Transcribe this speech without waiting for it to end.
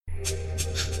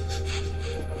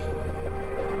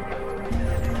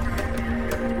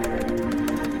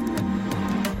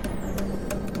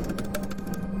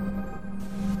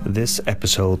This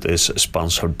episode is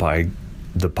sponsored by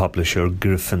the publisher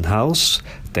Griffin House.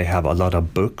 They have a lot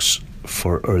of books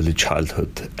for early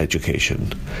childhood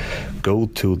education. Go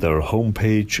to their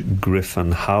homepage,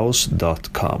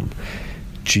 griffinhouse.com.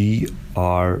 GRYPHON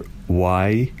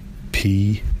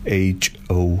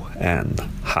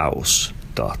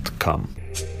house.com.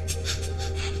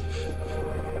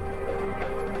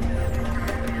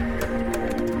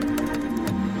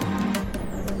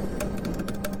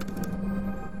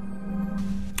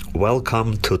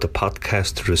 Welcome to the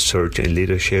podcast Research in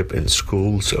Leadership in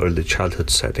Schools, Early Childhood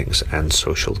Settings and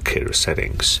Social Care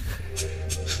Settings.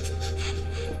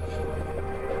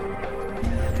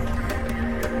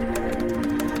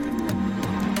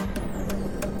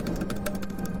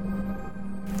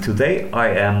 Today I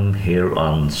am here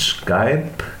on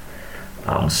Skype.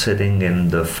 I'm sitting in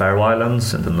the Faroe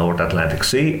Islands in the North Atlantic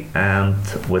Sea, and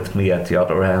with me at the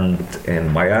other end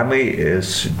in Miami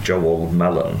is Joel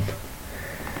Mellon.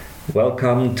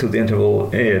 Welcome to the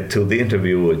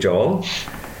interview, Joel.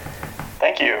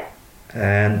 Thank you.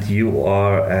 And you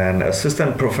are an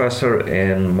assistant professor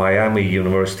in Miami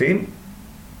University.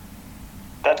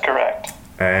 That's correct.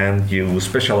 And you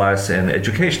specialize in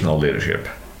educational leadership.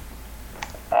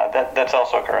 That's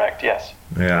also correct, yes.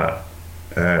 Yeah.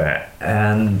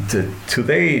 And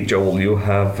today, Joel, you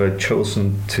have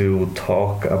chosen to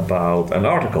talk about an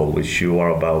article which you are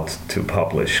about to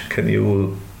publish. Can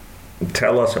you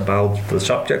tell us about the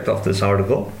subject of this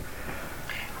article?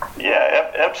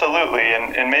 Yeah, absolutely.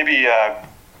 And maybe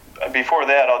before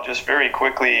that, I'll just very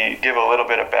quickly give a little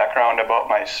bit of background about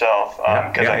myself,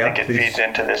 because I think it feeds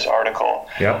into this article.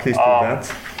 Yeah, please do that.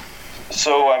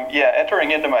 So,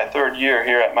 entering into my third year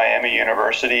here at Miami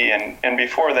University, and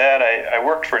before that, I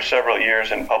worked for several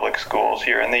years in public schools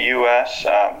here in the U.S.,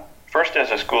 first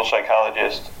as a school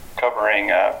psychologist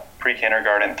covering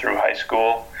pre-kindergarten through high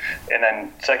school, and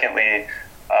then secondly,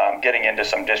 getting into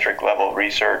some district level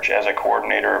research as a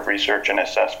coordinator of research and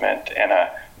assessment and a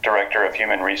director of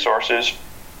human resources.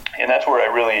 And that's where I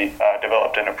really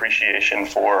developed an appreciation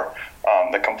for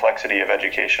the complexity of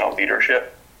educational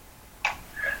leadership.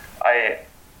 I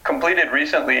completed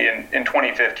recently in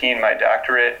 2015 my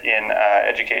doctorate in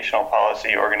educational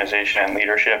policy, organization, and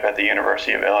leadership at the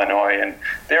University of Illinois, and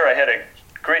there I had a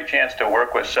great chance to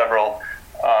work with several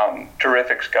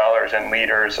terrific scholars and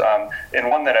leaders, and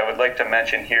one that I would like to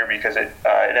mention here because it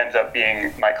ends up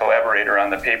being my collaborator on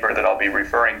the paper that I'll be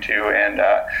referring to, and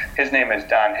his name is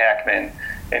Don Hackman,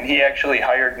 and he actually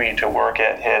hired me to work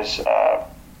at his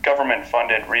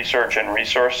government-funded research and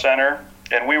resource center,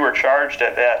 and we were charged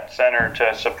at that center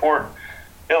to support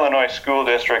Illinois school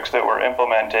districts that were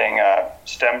implementing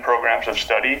STEM programs of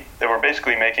study that were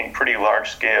basically making pretty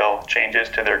large-scale changes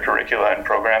to their curricula and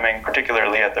programming,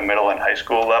 particularly at the middle and high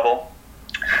school level,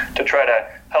 to try to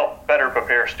help better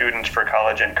prepare students for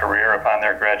college and career upon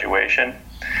their graduation.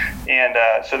 And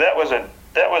so that was a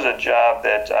job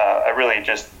that I really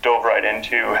just dove right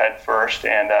into head first.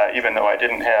 And even though I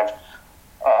didn't have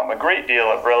a great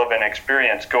deal of relevant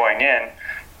experience going in,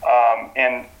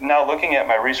 and now looking at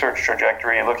my research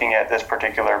trajectory, looking at this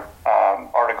particular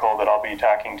article that I'll be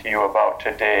talking to you about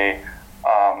today,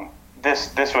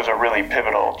 this was a really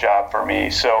pivotal job for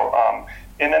me. So,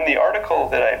 and then the article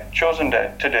that I've chosen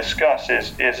to discuss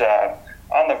is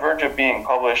on the verge of being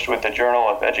published with the Journal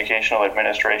of Educational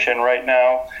Administration right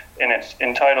now, and it's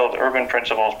entitled Urban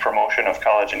Principles Promotion of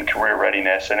College and Career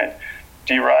Readiness, and it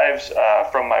derives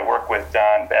from my work with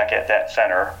Don back at that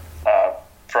center.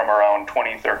 From around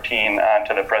 2013 on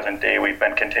to the present day, we've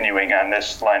been continuing on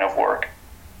this line of work.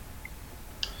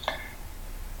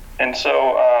 And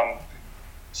so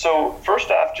first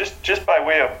off, just by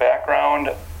way of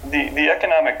background, the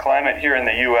economic climate here in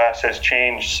the U.S. has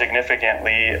changed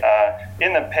significantly.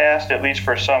 In the past, at least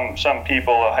for some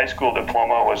people, a high school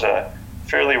diploma was a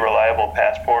fairly reliable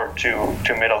passport to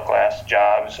middle-class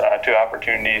jobs, to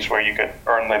opportunities where you could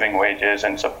earn living wages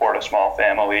and support a small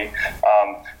family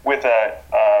with a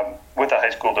high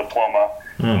school diploma.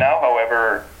 Now,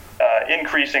 however,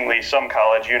 increasingly some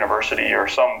college, university, or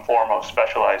some form of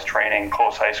specialized training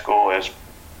post high school is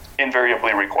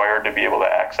invariably required to be able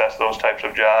to access those types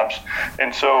of jobs.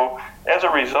 And so as a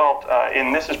result,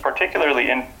 and this is particularly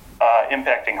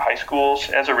impacting high schools,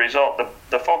 as a result,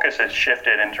 the focus has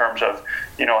shifted in terms of,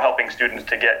 helping students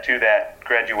to get to that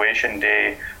graduation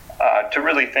day, to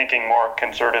really thinking more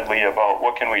concertedly about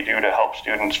what can we do to help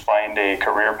students find a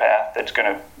career path that's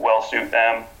going to well suit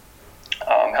them,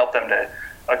 help them to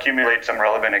accumulate some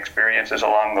relevant experiences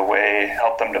along the way,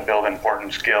 help them to build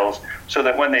important skills, so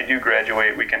that when they do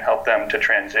graduate, we can help them to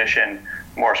transition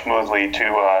more smoothly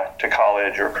to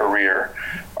college or career.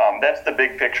 That's the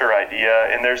big picture idea,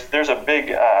 and there's a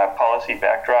big policy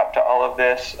backdrop to all of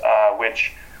this,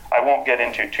 which I won't get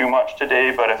into too much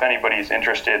today, but if anybody's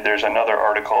interested, there's another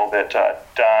article that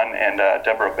Don and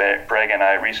Deborah Bragg and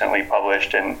I recently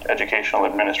published in Educational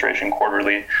Administration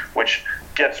Quarterly, which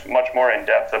gets much more in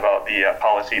depth about the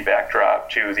policy backdrop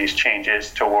to these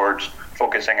changes towards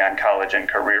focusing on college and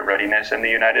career readiness in the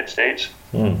United States.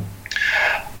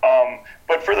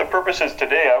 But for the purposes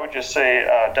today, I would just say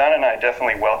Don and I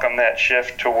definitely welcome that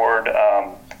shift toward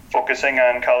focusing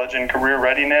on college and career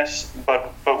readiness,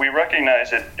 but we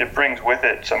recognize it brings with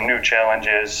it some new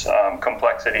challenges,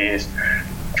 complexities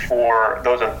for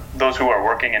those who are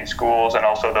working in schools and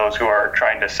also those who are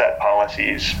trying to set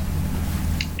policies.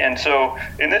 And so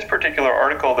in this particular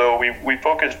article, though, we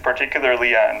focused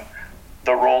particularly on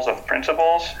the roles of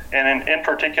principals, and in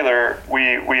particular,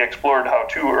 we explored how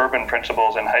two urban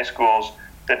principals in high schools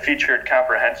that featured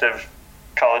comprehensive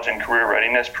college and career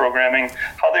readiness programming,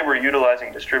 how they were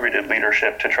utilizing distributed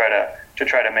leadership to try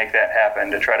to make that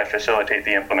happen, to try to facilitate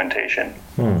the implementation.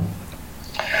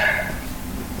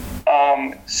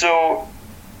 So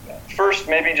first,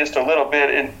 maybe just a little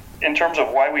bit in terms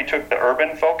of why we took the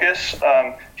urban focus.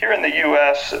 Here in the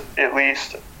U.S., at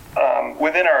least,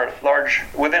 within our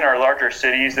larger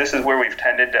cities, this is where we've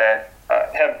tended to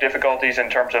have difficulties in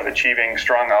terms of achieving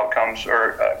strong outcomes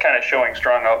or kind of showing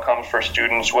strong outcomes for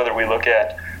students, whether we look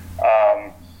at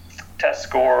test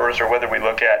scores or whether we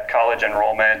look at college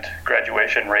enrollment,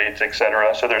 graduation rates, et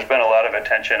cetera. So there's been a lot of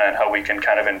attention on how we can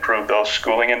kind of improve those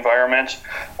schooling environments.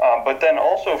 But then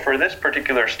also for this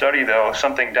particular study, though,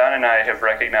 something Don and I have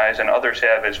recognized and others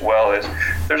have as well is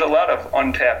there's a lot of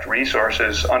untapped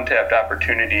resources, untapped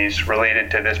opportunities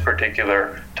related to this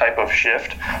particular type of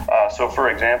shift. So for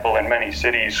example, in many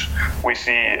cities, we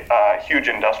see a huge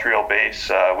industrial base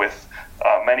with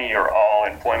many or all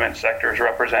employment sectors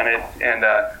represented, and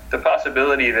the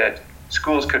possibility that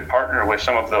schools could partner with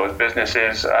some of those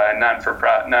businesses,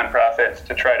 nonprofits,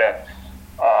 to try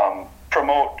to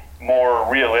promote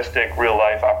more realistic,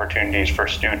 real-life opportunities for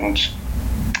students.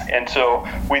 And so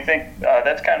we think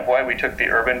that's kind of why we took the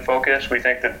urban focus. We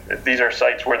think that these are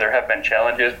sites where there have been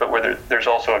challenges, but where there's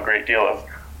also a great deal of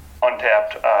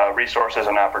untapped resources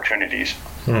and opportunities.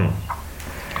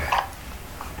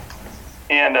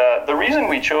 And the reason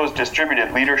we chose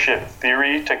distributed leadership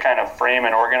theory to kind of frame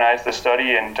and organize the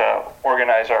study and to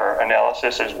organize our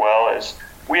analysis as well is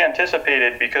we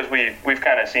anticipated, because we've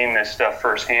kind of seen this stuff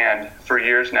firsthand for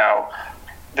years now,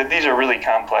 that these are really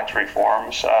complex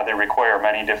reforms. They require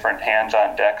many different hands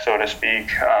on deck, so to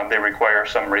speak. They require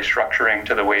some restructuring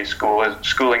to the way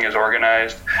schooling is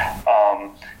organized.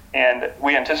 And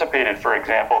we anticipated, for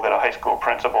example, that a high school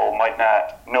principal might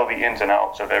not know the ins and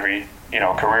outs of every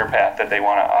career path that they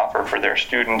want to offer for their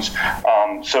students.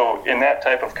 So in that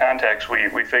type of context,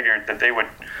 we figured that they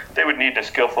would need to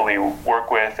skillfully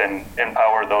work with and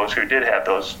empower those who did have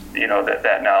those,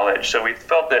 that knowledge. So we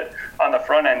felt that on the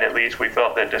front end, at least, we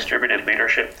felt that distributed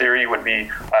leadership theory would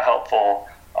be a helpful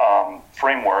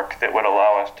framework that would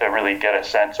allow us to really get a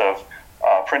sense of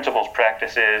principles,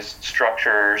 practices,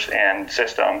 structures, and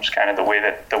systems, kind of the way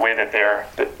that they're,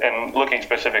 and looking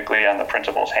specifically on the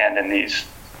principles' hand in these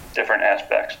different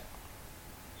aspects.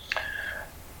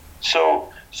 So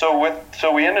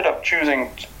we ended up choosing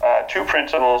two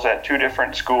principals at two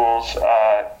different schools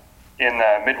in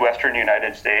the Midwestern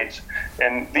United States,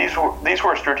 and these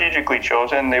were strategically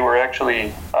chosen. They were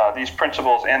actually these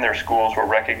principals and their schools were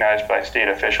recognized by state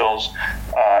officials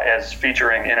as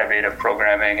featuring innovative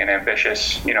programming and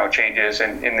ambitious, changes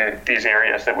in these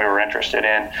areas that we were interested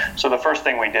in. So the first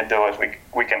thing we did, though, is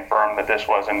we confirmed that this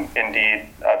was indeed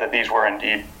that these were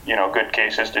indeed good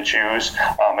cases to choose,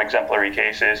 exemplary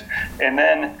cases, and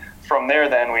then from there,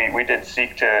 we did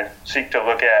seek to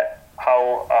look at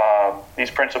how these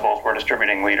principals were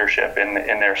distributing leadership in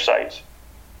their sites.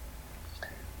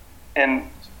 And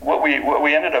what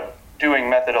we ended up doing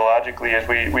methodologically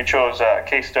is we chose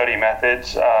case study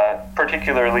methods.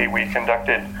 Particularly, we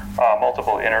conducted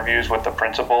multiple interviews with the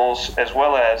principals as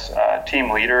well as team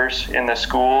leaders in the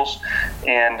schools,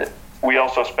 and we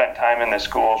also spent time in the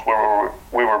schools where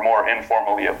we were more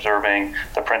informally observing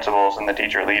the principals and the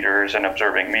teacher leaders and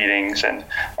observing meetings and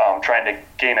trying to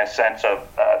gain a sense of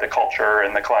the culture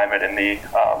and the climate in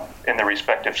the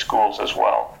respective schools as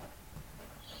well.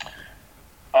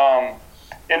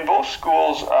 In both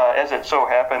schools, as it so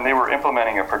happened, they were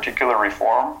implementing a particular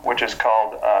reform, which is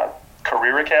called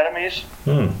career academies.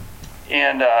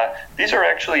 And these are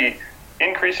actually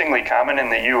increasingly common in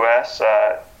the U.S.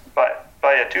 But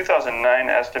by a 2009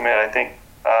 estimate, I think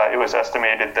it was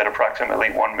estimated that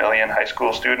approximately 1 million high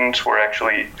school students were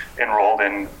actually enrolled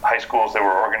in high schools that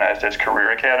were organized as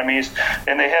career academies.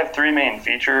 And they have three main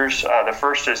features. The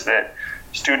first is that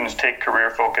students take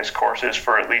career-focused courses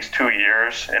for at least 2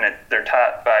 years, and they're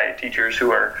taught by teachers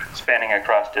who are spanning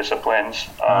across disciplines.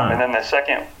 And then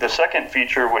the second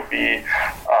feature would be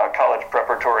college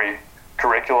preparatory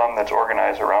curriculum that's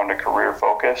organized around a career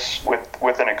focus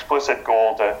with an explicit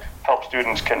goal to help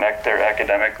students connect their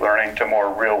academic learning to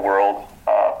more real-world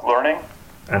learning.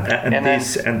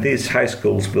 And these high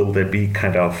schools, will they be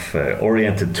kind of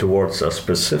oriented towards a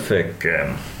specific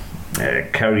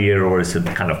career, or is it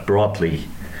kind of broadly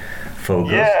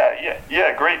focused?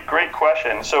 Yeah. Great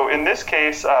question. So in this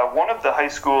case, one of the high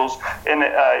schools, and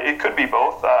it could be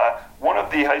both. One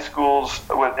of the high schools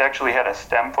actually had a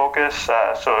STEM focus,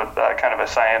 so kind of a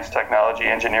science, technology,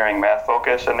 engineering, math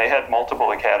focus, and they had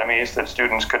multiple academies that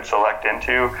students could select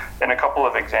into. And a couple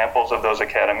of examples of those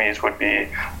academies would be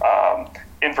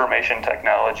information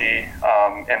technology,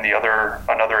 and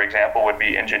another example would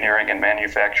be engineering and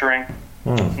manufacturing.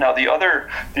 Now the other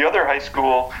high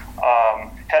school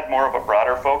had more of a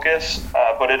broader focus,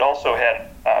 but it also had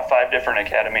 5 different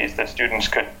academies that students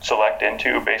could select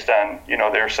into based on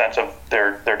their sense of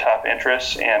their top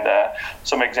interests. And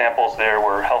some examples there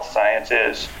were health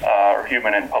sciences or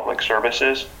human and public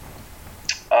services.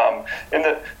 And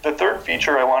the third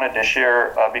feature I wanted to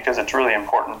share, because it's really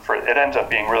important it ends up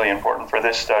being really important for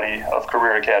this study of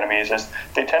career academies, is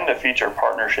they tend to feature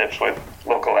partnerships with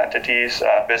local entities,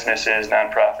 businesses,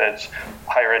 nonprofits,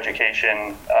 higher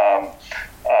education,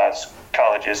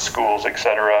 colleges, schools,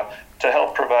 etc., to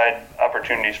help provide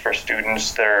opportunities for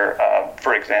students there,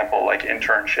 for example, like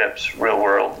internships, real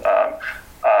world,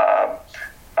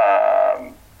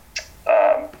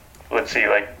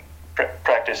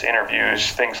 practice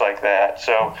interviews, things like that.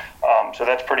 So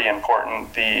that's pretty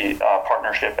important, the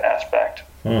partnership aspect.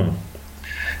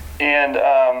 And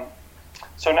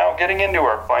so now getting into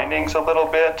our findings a little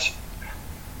bit,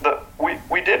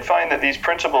 we did find that these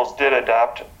principals did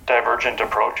adopt divergent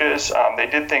approaches. They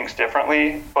did things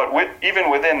differently, but even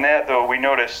within that, though, we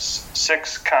noticed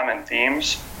 6 common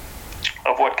themes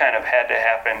of what kind of had to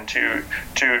happen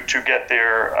to get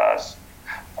their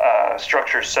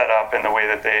structures set up in the way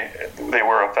that they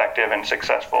were effective and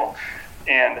successful.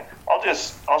 And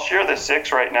I'll share the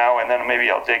 6 right now, and then maybe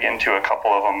I'll dig into a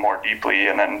couple of them more deeply,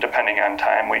 and then depending on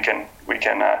time, we can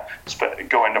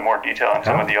go into more detail on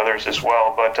some of the others as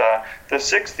well. But the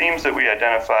 6 themes that we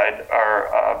identified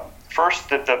are first,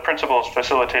 that the principals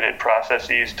facilitated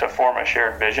processes to form a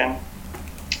shared vision,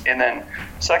 and then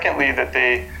secondly, that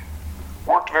they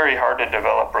worked very hard to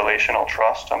develop relational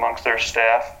trust amongst their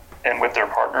staff and with their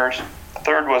partners.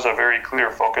 Third was a very clear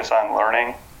focus on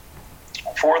learning.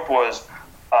 Fourth was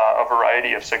a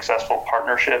variety of successful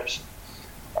partnerships.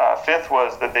 Fifth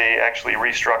was that they actually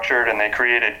restructured and they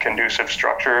created conducive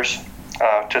structures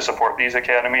to support these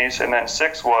academies. And then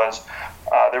sixth was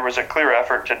there was a clear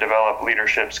effort to develop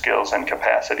leadership skills and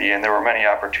capacity, and there were many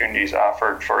opportunities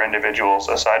offered for individuals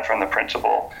aside from the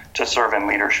principal to serve in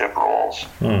leadership roles.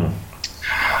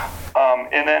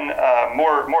 And then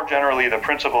more generally, the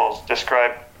principals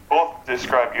describe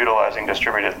utilizing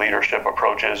distributed leadership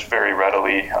approaches very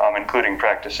readily, including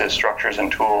practices, structures,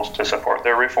 and tools to support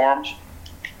their reforms.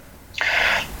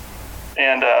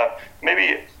 And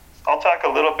maybe I'll talk a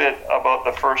little bit about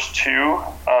the first 2,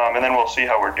 and then we'll see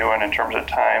how we're doing in terms of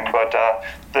time. But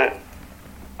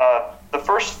the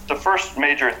first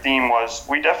major theme was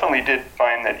we definitely did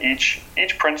find that each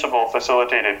principal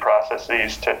facilitated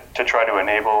processes to try to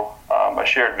enable a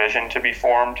shared vision to be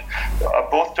formed.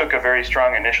 Both took a very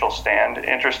strong initial stand,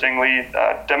 interestingly,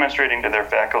 demonstrating to their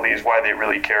faculties why they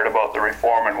really cared about the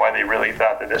reform and why they really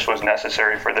thought that this was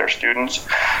necessary for their students,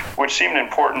 which seemed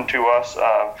important to us,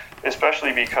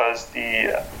 especially because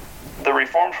the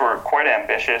reforms were quite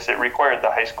ambitious. It required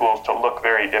the high schools to look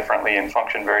very differently and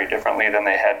function very differently than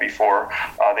they had before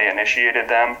they initiated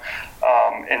them.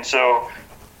 And so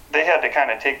they had to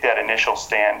kind of take that initial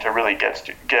stand to really get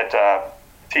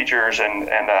teachers and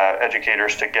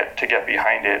educators to get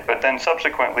behind it. But then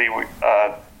subsequently,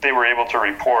 they were able to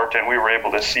report, and we were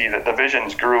able to see that the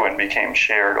visions grew and became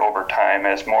shared over time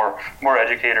as more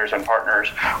educators and partners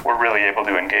were really able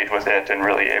to engage with it and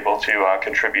really able to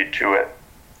contribute to it.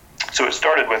 So it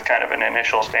started with kind of an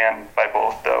initial stand by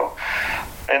both, though.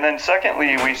 And then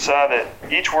secondly, we saw that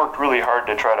each worked really hard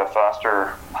to try to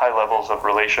foster high levels of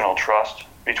relational trust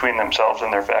between themselves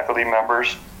and their faculty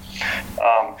members.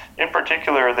 In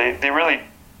particular, they really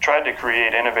tried to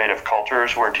create innovative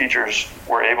cultures where teachers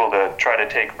were able to try to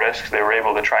take risks. They were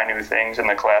able to try new things in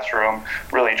the classroom,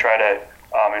 really try to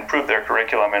improve their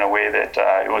curriculum in a way that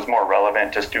it was more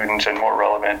relevant to students and more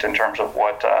relevant in terms of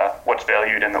what's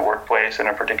valued in the workplace in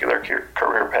a particular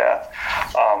career path.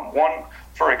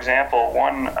 For example,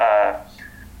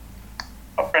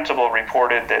 a principal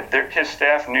reported that his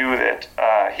staff knew that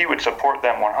he would support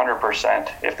them 100%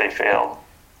 if they failed.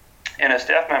 And a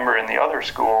staff member in the other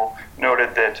school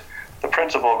noted that the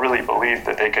principal really believed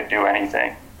that they could do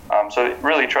anything. So it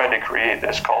really tried to create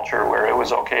this culture where it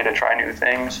was okay to try new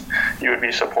things. You would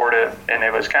be supportive, and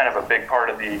it was kind of a big part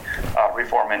of the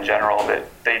reform in general that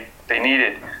they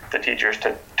needed the teachers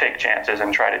to take chances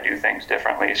and try to do things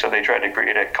differently. So they tried to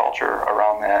create a culture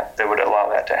around that would allow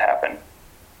that to happen.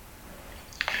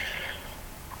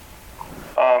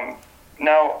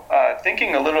 Now,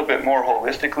 thinking a little bit more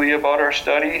holistically about our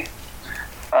study,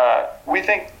 we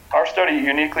think our study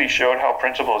uniquely showed how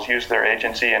principals use their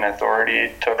agency and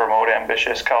authority to promote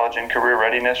ambitious college and career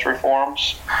readiness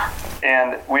reforms.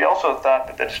 And we also thought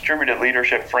that the distributed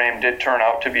leadership frame did turn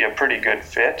out to be a pretty good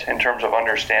fit in terms of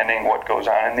understanding what goes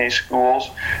on in these schools,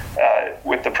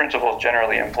 with the principals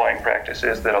generally employing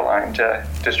practices that align to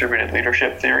distributed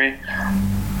leadership theory.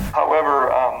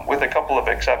 However, with a couple of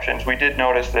exceptions, we did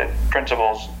notice that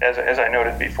principals, as I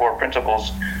noted before,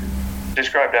 principals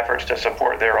described efforts to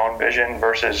support their own vision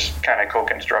versus kind of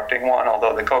co-constructing one,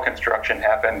 although the co-construction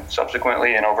happened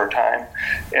subsequently and over time.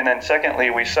 And then secondly,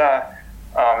 we saw,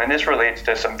 and this relates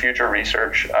to some future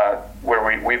research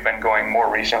where we've been going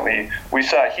more recently, we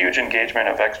saw huge engagement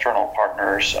of external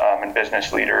partners and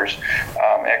business leaders.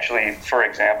 Actually, for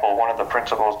example, one of the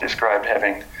principals described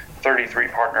having 33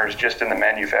 partners just in the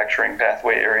manufacturing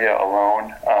pathway area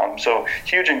alone. So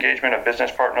huge engagement of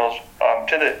business partners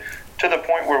to the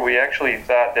point where we actually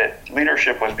thought that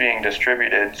leadership was being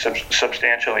distributed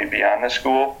substantially beyond the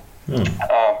school.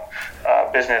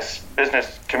 Business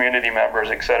community members,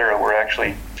 et cetera, were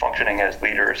actually functioning as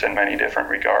leaders in many different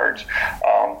regards,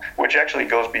 which actually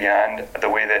goes beyond the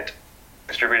way that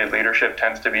distributed leadership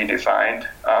tends to be defined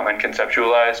and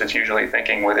conceptualized. It's usually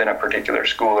thinking within a particular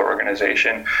school or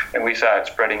organization, and we saw it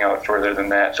spreading out further than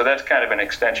that. So that's kind of an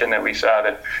extension that we saw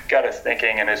that got us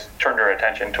thinking and has turned our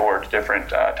attention towards different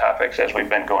topics as we've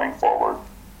been going forward.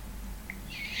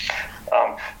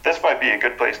 This might be a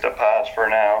good place to pause for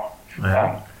now.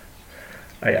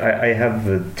 I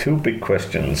have two big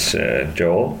questions,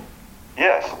 Joel.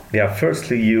 Yes. Yeah.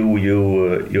 Firstly,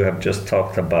 you have just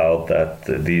talked about that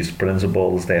these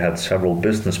principals, they had several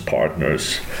business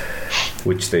partners,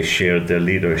 which they shared their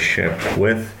leadership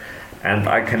with, and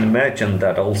I can imagine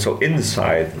that also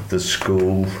inside the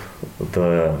school,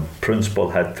 the principal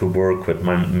had to work with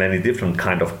many different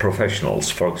kind of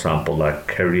professionals. For example, like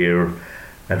career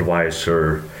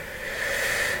advisor,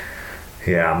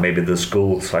 maybe the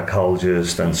school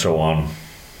psychologist, and so on.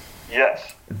 Yes.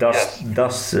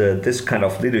 Does this kind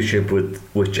of leadership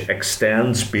which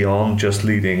extends beyond just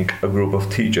leading a group of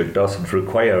teachers, does it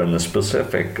require any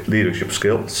specific leadership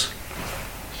skills?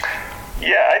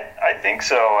 Yeah, I think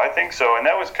so. And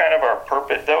that was kind of our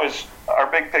purpose. That was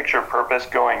our big picture purpose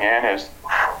going in, is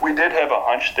we did have a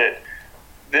hunch that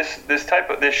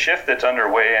this shift that's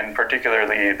underway, and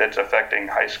particularly that's affecting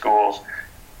high schools,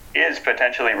 is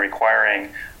potentially requiring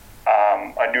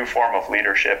a new form of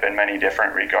leadership in many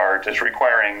different regards. It's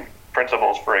requiring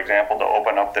principals, for example, to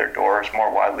open up their doors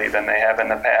more widely than they have in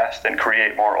the past and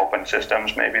create more open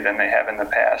systems maybe than they have in the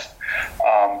past.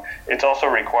 It's also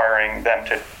requiring them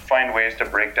to find ways to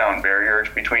break down barriers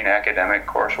between academic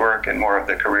coursework and more of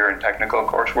the career and technical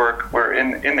coursework, where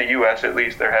in the U.S. at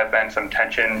least there have been some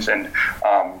tensions and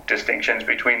distinctions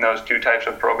between those two types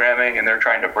of programming, and they're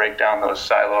trying to break down those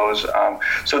silos.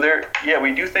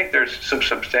 We do think there's some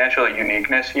substantial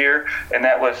uniqueness here, and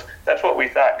that's what we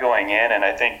thought going in, and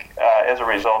I think as a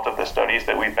result of the studies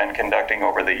that we've been conducting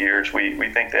over the years, we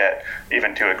think that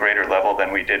even to a greater level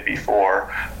than we did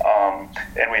before,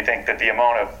 and we think that the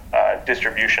amount of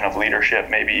distribution of leadership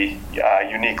may be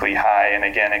uniquely high, and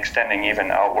again extending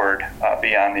even outward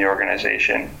beyond the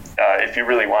organization. If you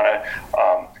really want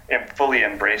to fully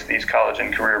embrace these college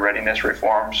and career readiness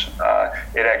reforms,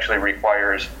 it actually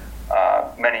requires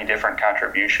many different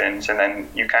contributions, and then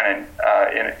you kind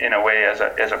of, in a way,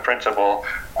 as a principal,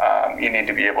 you need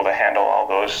to be able to handle all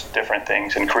those different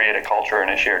things and create a culture and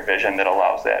a shared vision that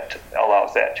allows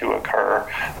that to occur.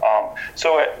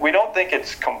 So we don't think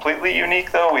it's completely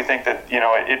unique, though. We think that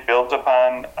it builds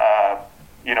upon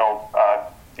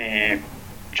the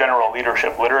general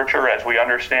leadership literature as we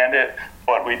understand it,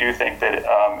 but we do think that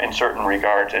in certain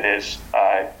regards it is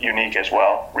unique as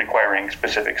well, requiring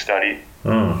specific study.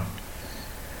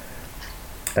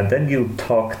 And then you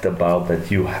talked about that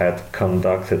you had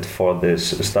conducted for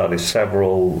this study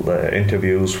several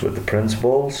interviews with the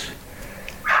principals,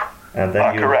 and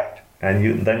then correct.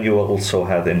 Then you also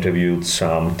had interviewed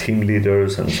some team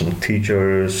leaders and some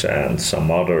teachers and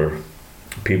some other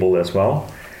people as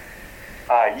well.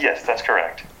 Yes, that's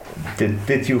correct.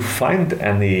 Did you find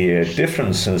any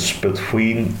differences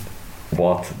between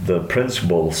what the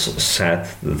principals said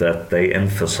that they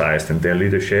emphasized in their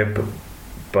leadership,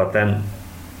 but then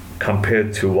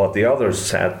compared to what the others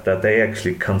said that they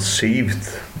actually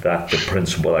conceived that the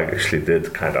principal actually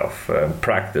did kind of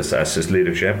practice as his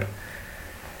leadership?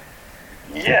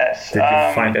 Yes. Did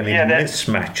you find any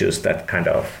mismatches that kind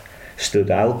of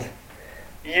stood out?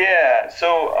 Yeah.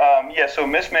 So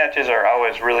mismatches are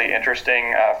always really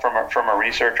interesting from a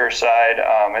researcher side,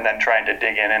 and then trying to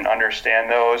dig in and understand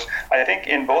those. I think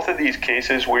in both of these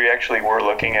cases, we actually were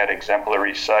looking at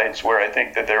exemplary sites where I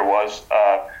think that there was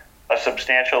a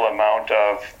substantial amount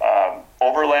of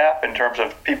overlap in terms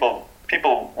of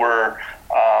people were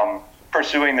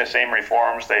pursuing the same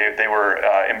reforms. They were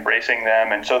embracing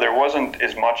them, and so there wasn't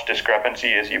as much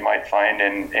discrepancy as you might find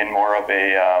in more of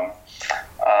a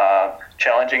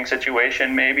challenging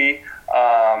situation, maybe.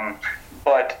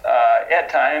 But at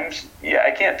times,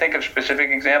 I can't think of specific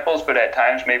examples, but at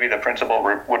times maybe the principal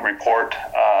would report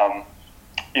a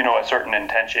certain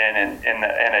intention, and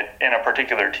in a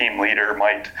particular team leader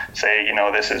might say,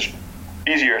 this is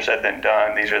easier said than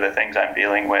done. These are the things I'm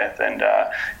dealing with, and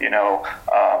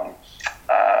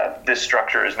this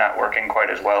structure is not working quite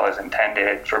as well as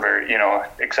intended for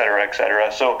et cetera, et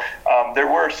cetera. So there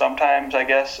were sometimes, I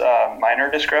guess, minor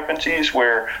discrepancies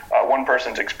where one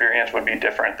person's experience would be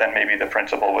different than maybe the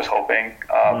principal was hoping,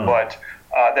 but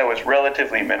that was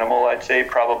relatively minimal, I'd say,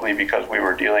 probably because we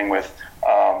were dealing with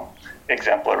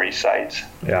exemplary sites.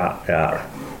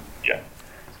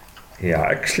 Yeah,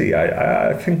 actually,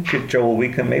 I think, Joel, we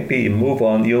can maybe move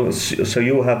on. So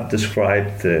you have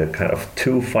described kind of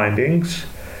two findings,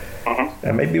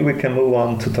 and maybe we can move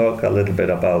on to talk a little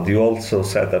bit about. You also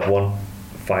said that one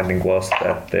finding was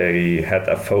that they had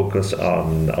a focus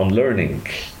on learning.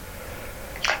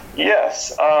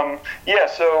 Yes.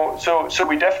 So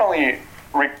we definitely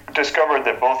discovered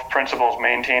that both principals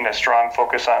maintained a strong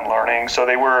focus on learning. So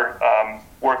they were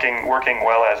working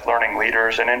well as learning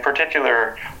leaders, and in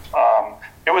particular,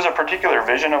 it was a particular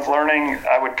vision of learning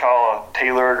I would call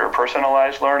tailored or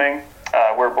personalized learning,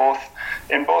 where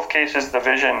in both cases the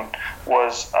vision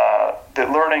was that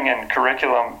learning and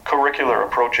curricular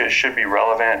approaches should be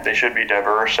relevant, they should be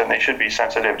diverse, and they should be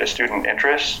sensitive to student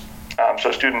interests.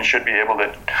 So students should be able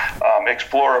to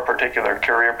explore a particular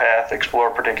career path,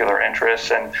 explore particular interests,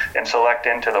 and select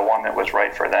into the one that was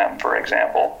right for them, for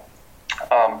example.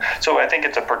 So I think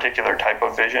it's a particular type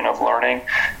of vision of learning,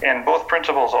 and both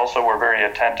principals also were very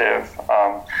attentive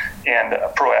and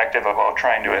proactive about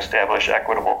trying to establish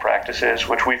equitable practices,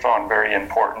 which we found very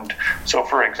important. So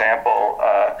for example,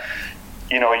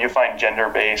 you find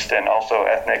gender-based and also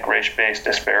ethnic, race-based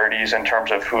disparities in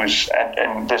terms of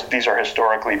these are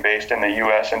historically based in the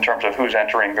U.S. in terms of who's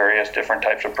entering various different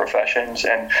types of professions.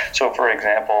 And so, for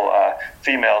example,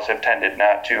 females have tended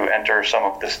not to enter some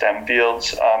of the STEM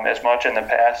fields as much in the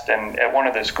past. And at one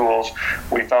of the schools,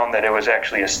 we found that it was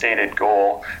actually a stated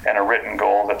goal and a written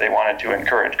goal that they wanted to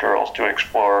encourage girls to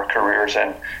explore careers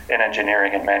in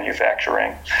engineering and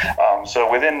manufacturing.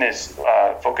 So within this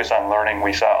focus on learning,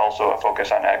 we saw also a focus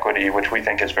on equity, which we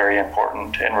think is very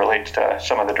important and relates to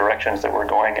some of the directions that we're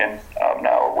going in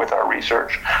now with our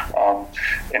research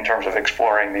in terms of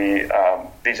exploring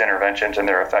these interventions and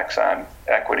their effects on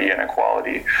equity and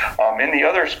equality. In the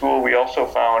other school, we also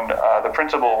found the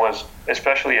principal was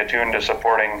especially attuned to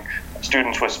supporting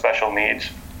students with special needs,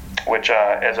 which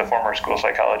as a former school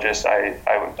psychologist, I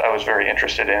was very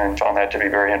interested in and found that to be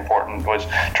very important, was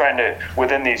trying to,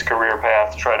 within these career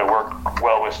paths, try to work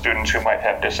well with students who might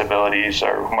have disabilities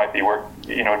or who might be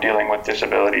dealing with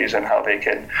disabilities, and how they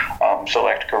can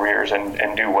select careers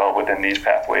and do well within these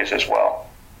pathways as well.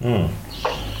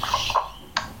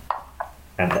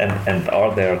 And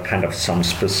are there kind of some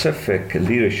specific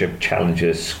leadership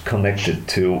challenges connected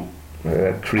to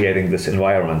creating this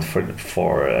environment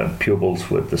for pupils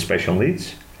with the special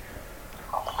needs?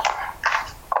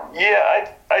 Yeah,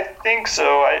 I think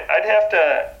so.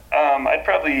 I'd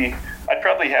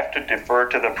probably have to defer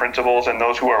to the principals and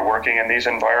those who are working in these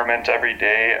environments every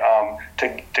day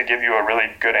to give you a really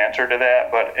good answer to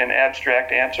that. But an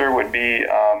abstract answer would be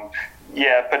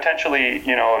Yeah, potentially,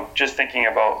 just thinking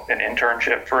about an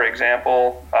internship, for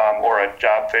example, or a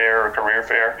job fair or career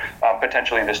fair,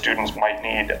 potentially the students might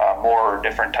need more or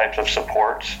different types of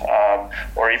supports,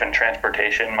 or even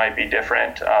transportation might be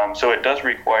different. So it does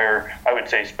require, I would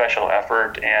say, special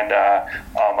effort and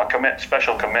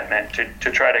special commitment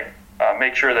to try to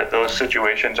make sure that those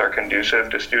situations are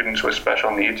conducive to students with special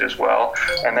needs as well.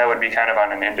 And that would be kind of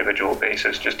on an individual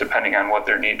basis, just depending on what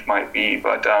their needs might be.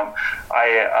 But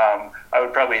I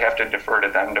would probably have to defer to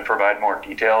them to provide more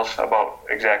details about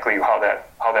exactly how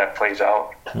that plays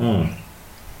out.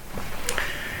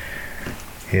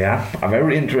 Yeah, a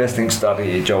very interesting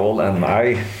study, Joel, and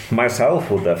I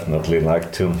myself would definitely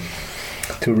like to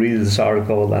read this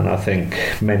article, and I think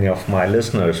many of my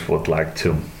listeners would like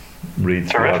to read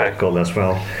the article as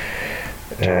well.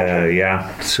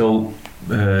 So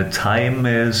time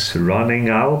is running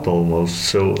out almost.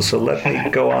 So let me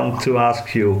go on to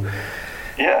ask you,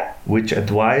 which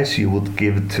advice you would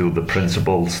give to the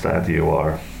principals that you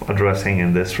are addressing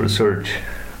in this research?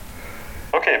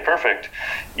 Okay, perfect.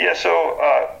 Yeah, so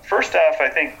first off, I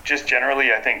think just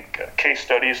generally, I think case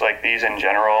studies like these in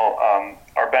general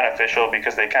are beneficial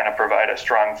because they kind of provide a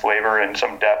strong flavor and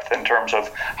some depth in terms of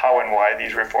how and why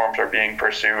these reforms are being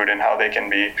pursued and how they can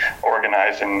be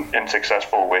organized in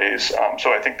successful ways.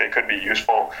 So I think they could be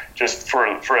useful just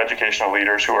for educational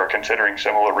leaders who are considering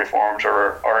similar reforms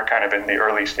or are kind of in the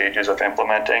early stages of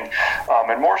implementing.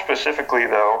 And more specifically,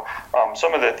 though,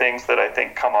 some of the things that I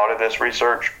think come out of this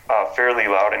research fairly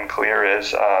loud and clear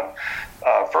is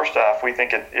first off, we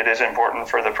think it is important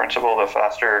for the principal to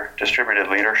foster distributed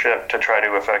leadership to try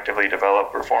to effectively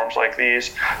develop reforms like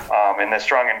these. And the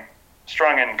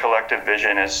strong and collective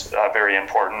vision is very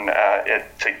important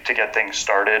to get things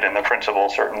started. And the principal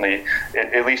certainly,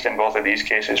 at least in both of these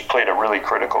cases, played a really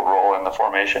critical role in the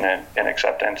formation and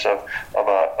acceptance of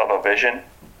a vision.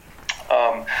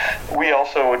 We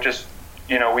also just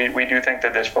we do think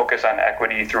that this focus on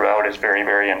equity throughout is very,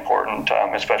 very important,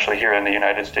 especially here in the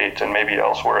United States and maybe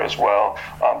elsewhere as well.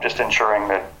 Just ensuring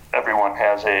that everyone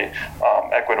has a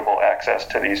equitable access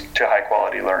to high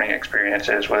quality learning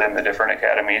experiences within the different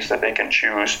academies that they can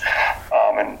choose,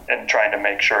 and trying to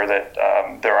make sure that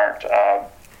there aren't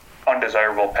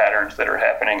undesirable patterns that are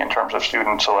happening in terms of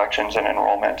student selections and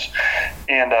enrollments.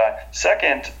 And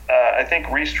second, I think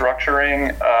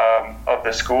restructuring of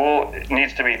the school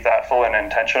needs to be thoughtful and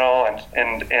intentional,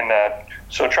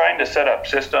 so trying to set up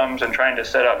systems and trying to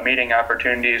set up meeting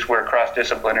opportunities where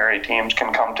cross-disciplinary teams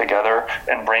can come together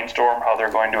and brainstorm how they're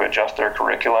going to adjust their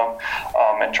curriculum,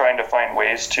 and trying to find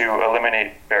ways to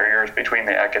eliminate barriers between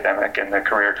the academic and the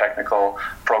career technical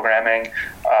programming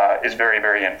is very,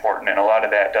 very important. And a lot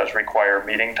of that does require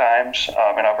meeting times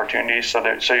and opportunities. So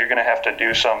you're going to have to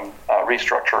do some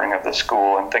restructuring of the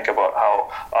school and think about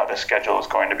how the schedule is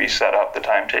going to be set up, the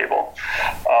timetable.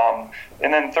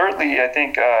 And then thirdly, I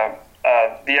think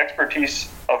the expertise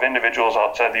of individuals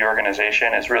outside the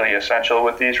organization is really essential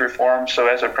with these reforms. So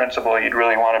as a principal, you'd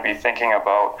really want to be thinking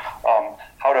about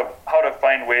how to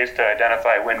find ways to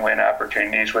identify win-win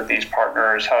opportunities with these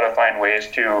partners, how to find ways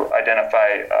to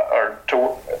identify or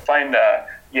to find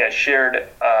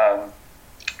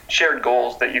shared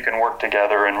goals that you can work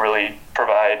together and really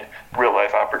provide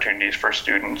real-life opportunities for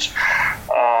students.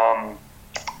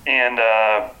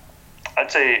 I'd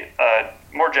say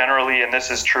more generally, and this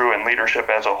is true in leadership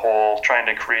as a whole, trying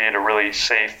to create a really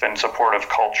safe and supportive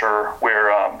culture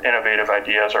where innovative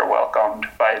ideas are welcomed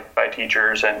by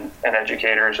teachers and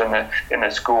educators in the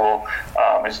school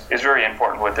is very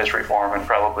important with this reform and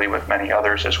probably with many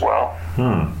others as well.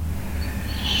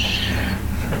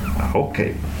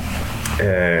 Okay.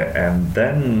 And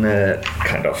then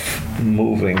kind of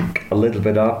moving a little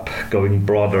bit up, going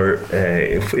broader,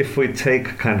 if we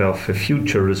take kind of a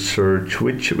future research,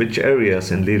 which areas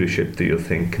in leadership do you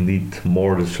think need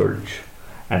more research?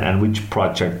 And which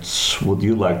projects would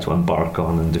you like to embark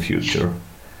on in the future?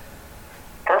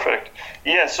 Perfect.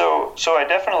 Yeah, so I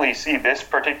definitely see this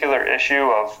particular issue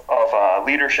of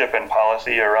leadership and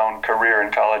policy around career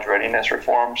and college readiness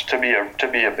reforms to be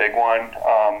a big one.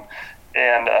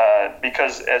 And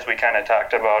because, as we kind of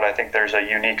talked about, I think there's a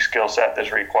unique skill set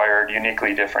that's required,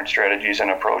 uniquely different strategies and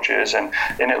approaches. And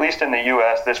at least in the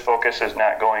U.S., this focus is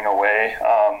not going away.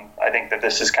 I think that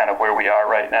this is kind of where we are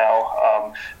right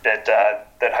now, that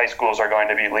high schools are going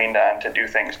to be leaned on to do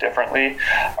things differently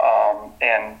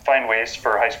and find ways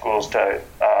for high schools to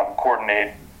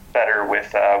coordinate better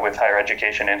with higher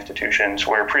education institutions,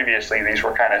 where previously these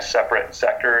were kind of separate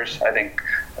sectors. I think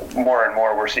more and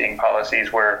more we're seeing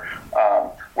policies where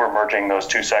we're merging those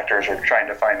two sectors or trying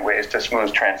to find ways to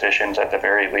smooth transitions at the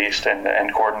very least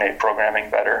and coordinate programming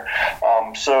better.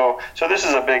 So this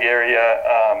is a big area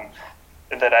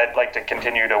that I'd like to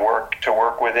continue to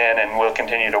work within, and will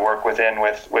continue to work within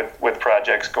with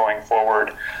projects going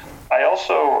forward.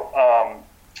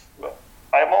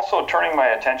 I'm also turning my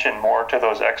attention more to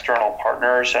those external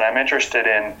partners, and I'm interested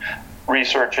in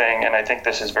researching, and I think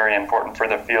this is very important for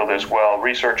the field as well,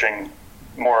 researching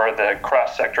more the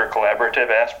cross-sector collaborative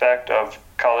aspect of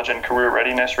college and career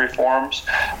readiness reforms.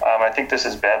 I think this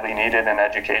is badly needed in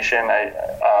education.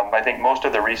 I think most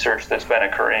of the research that's been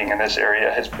occurring in this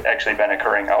area has actually been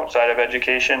occurring outside of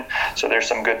education. So there's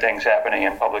some good things happening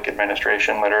in public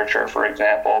administration literature, for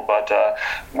example. But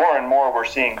more and more we're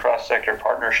seeing cross-sector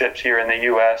partnerships here in the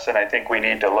U.S., and I think we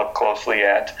need to look closely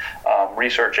at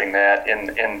researching that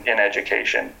in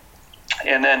education.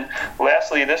 And then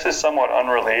lastly, this is somewhat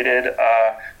unrelated,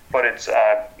 but it's,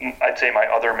 I'd say, my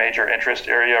other major interest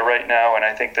area right now, and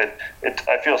I think that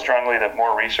I feel strongly that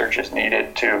more research is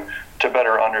needed to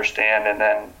better understand and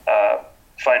then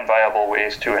find viable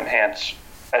ways to enhance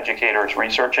educators'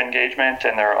 research engagement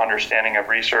and their understanding of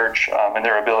research and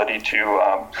their ability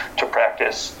to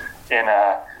practice in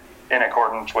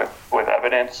accordance with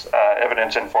evidence,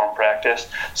 evidence-informed practice.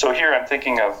 So here I'm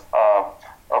thinking of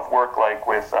work like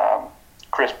with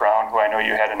Chris Brown, who I know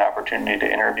you had an opportunity to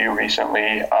interview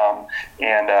recently,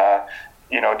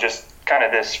 just kind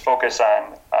of this focus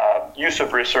on use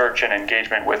of research and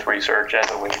engagement with research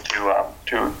as a way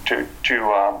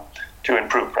to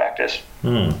improve practice.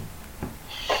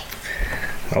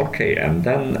 Okay, and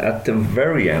then at the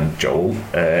very end, Joel,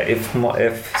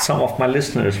 if some of my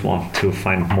listeners want to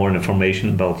find more information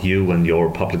about you and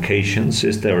your publications,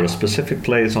 is there a specific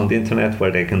place on the internet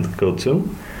where they can go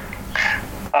to?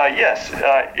 Yes.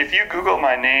 If you Google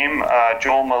my name,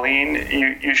 Joel Moline,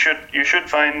 you should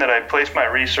find that I place my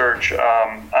research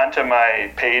onto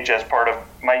my page as part of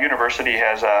my university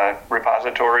has a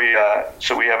repository.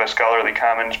 So we have a scholarly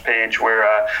commons page where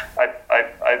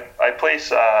I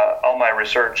place all my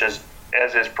research as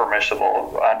is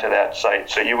permissible onto that site.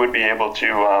 So you would be able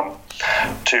to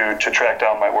track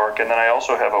down my work. And then I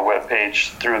also have a web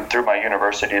page through my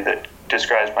university that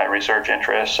describes my research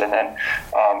interests. And then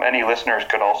any listeners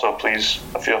could also please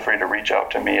feel free to reach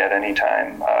out to me at any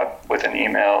time with an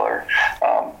email, or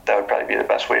that would probably be the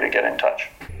best way to get in touch.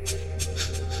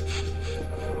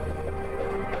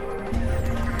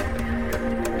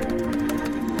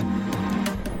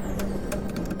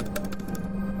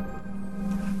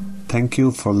 Thank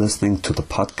you for listening to the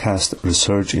podcast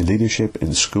Research in Leadership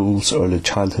in Schools, Early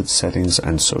Childhood Settings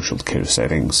and Social Care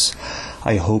Settings.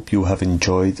 I hope you have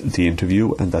enjoyed the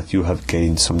interview and that you have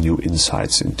gained some new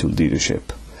insights into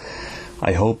leadership.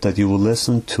 I hope that you will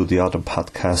listen to the other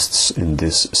podcasts in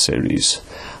this series.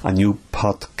 A new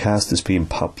podcast is being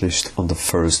published on the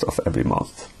 1st of every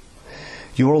month.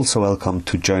 You're also welcome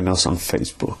to join us on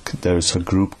Facebook. There's a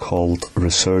group called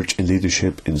Research in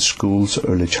Leadership in Schools,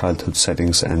 Early Childhood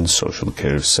Settings and Social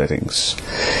Care Settings.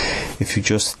 If you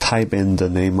just type in the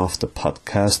name of the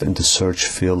podcast in the search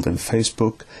field in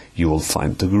Facebook, you will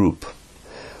find the group.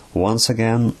 Once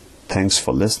again, thanks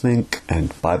for listening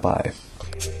and bye-bye.